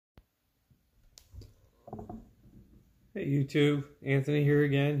Hey YouTube, Anthony here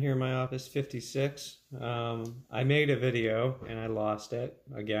again, here in my office 56. I made a video and I lost it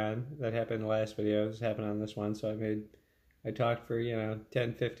again. That happened in the last video, this happened on this one, so I talked for,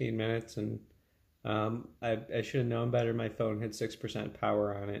 10, 15 minutes and I should have known better. My phone had 6%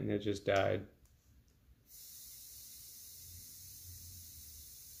 power on it and it just died.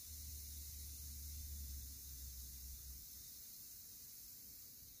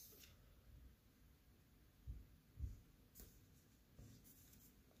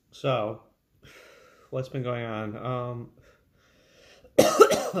 So, what's been going on?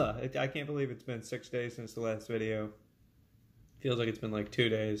 I can't believe it's been 6 days since the last video. Feels like it's been like 2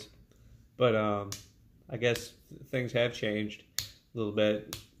 days. But I guess things have changed a little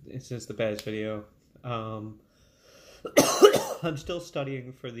bit since the past video. I'm still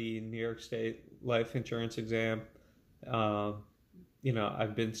studying for the New York State life insurance exam.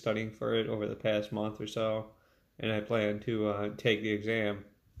 I've been studying for it over the past month or so, and I plan to take the exam.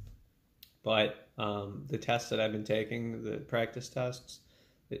 But the tests that I've been taking, the practice tests,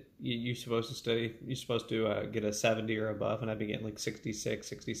 you're supposed to study, you're supposed to get a 70 or above, and I've been getting like 66,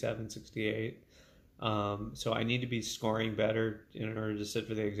 67, 68. So I need to be scoring better in order to sit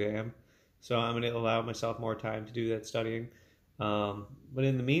for the exam. So I'm going to allow myself more time to do that studying. But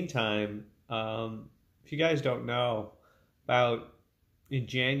in the meantime, if you guys don't know, about in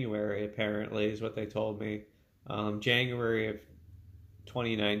January, apparently, is what they told me, January of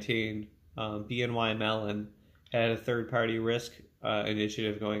 2019, BNY Mellon had a third-party risk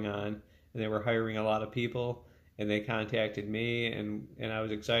initiative going on, and they were hiring a lot of people, and they contacted me, and I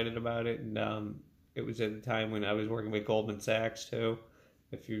was excited about it, and it was at the time when I was working with Goldman Sachs too.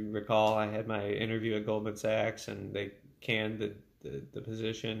 If you recall, I had my interview at Goldman Sachs, and they canned the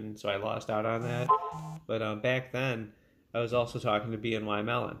position, so I lost out on that. But back then, I was also talking to BNY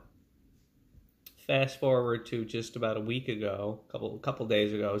Mellon. Fast forward to just about a week ago, couple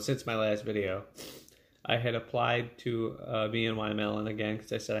days ago, since my last video, I had applied to BNY Mellon again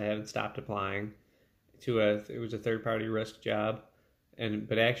because I said I haven't stopped applying it was a third-party risk job,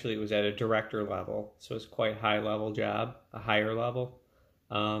 but actually it was at a director level, so it's quite high level job, a higher level.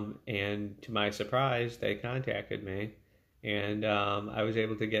 And to my surprise, they contacted me, and I was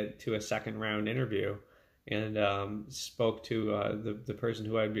able to get to a second round interview, and spoke to the person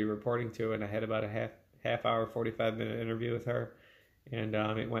who I'd be reporting to, and I had about a half hour, 45-minute interview with her, and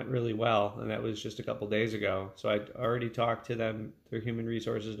it went really well, and that was just a couple days ago. So I'd already talked to them, their human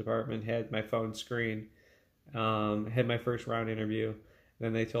resources department, had my phone screened, had my first round interview.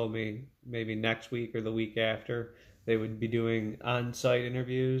 Then they told me maybe next week or the week after they would be doing on-site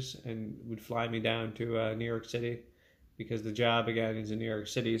interviews and would fly me down to New York City, because the job again is in New York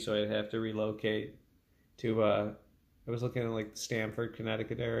City, so I'd have to relocate to I was looking at like the Stamford,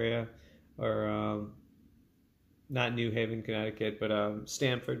 Connecticut area, or not New Haven, Connecticut, but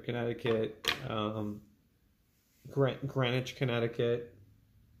Stamford, Connecticut, Greenwich, Connecticut.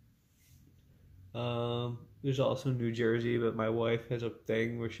 There's also New Jersey, but my wife has a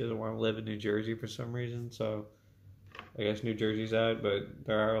thing where she doesn't want to live in New Jersey for some reason, so I guess New Jersey's out, but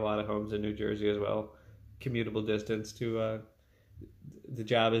there are a lot of homes in New Jersey as well. Commutable distance to the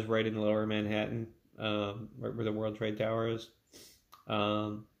job is right in Lower Manhattan, where the World Trade Tower is.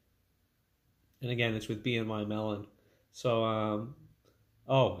 And again, it's with BNY Mellon. So,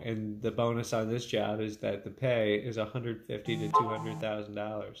 and the bonus on this job is that the pay is $150,000 to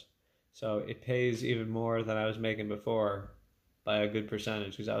 $200,000. So it pays even more than I was making before by a good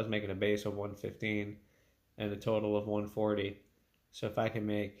percentage, because I was making a base of 115 and a total of 140. So if I can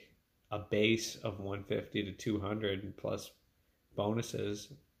make a base of 150 to 200 plus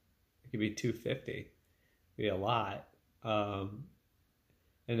bonuses, it could be 250. It'd be a lot.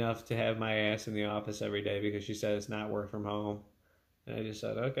 Enough to have my ass in the office every day, because she said it's not work from home. And I just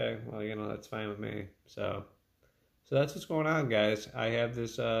said, okay, well, that's fine with me. So that's what's going on, guys. I have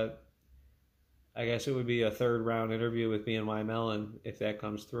this, I guess it would be a third round interview with BNY Mellon if that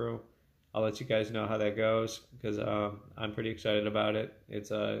comes through. I'll let you guys know how that goes, because I'm pretty excited about it.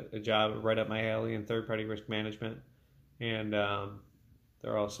 It's a job right up my alley in third-party risk management, and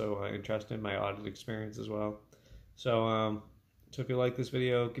they're also interested in my audit experience as well. So if you like this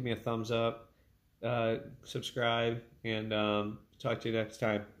video, give me a thumbs up, subscribe, and talk to you next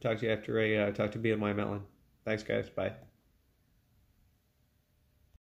time. Talk to you after I talk to BNY Mellon. Thanks, guys. Bye.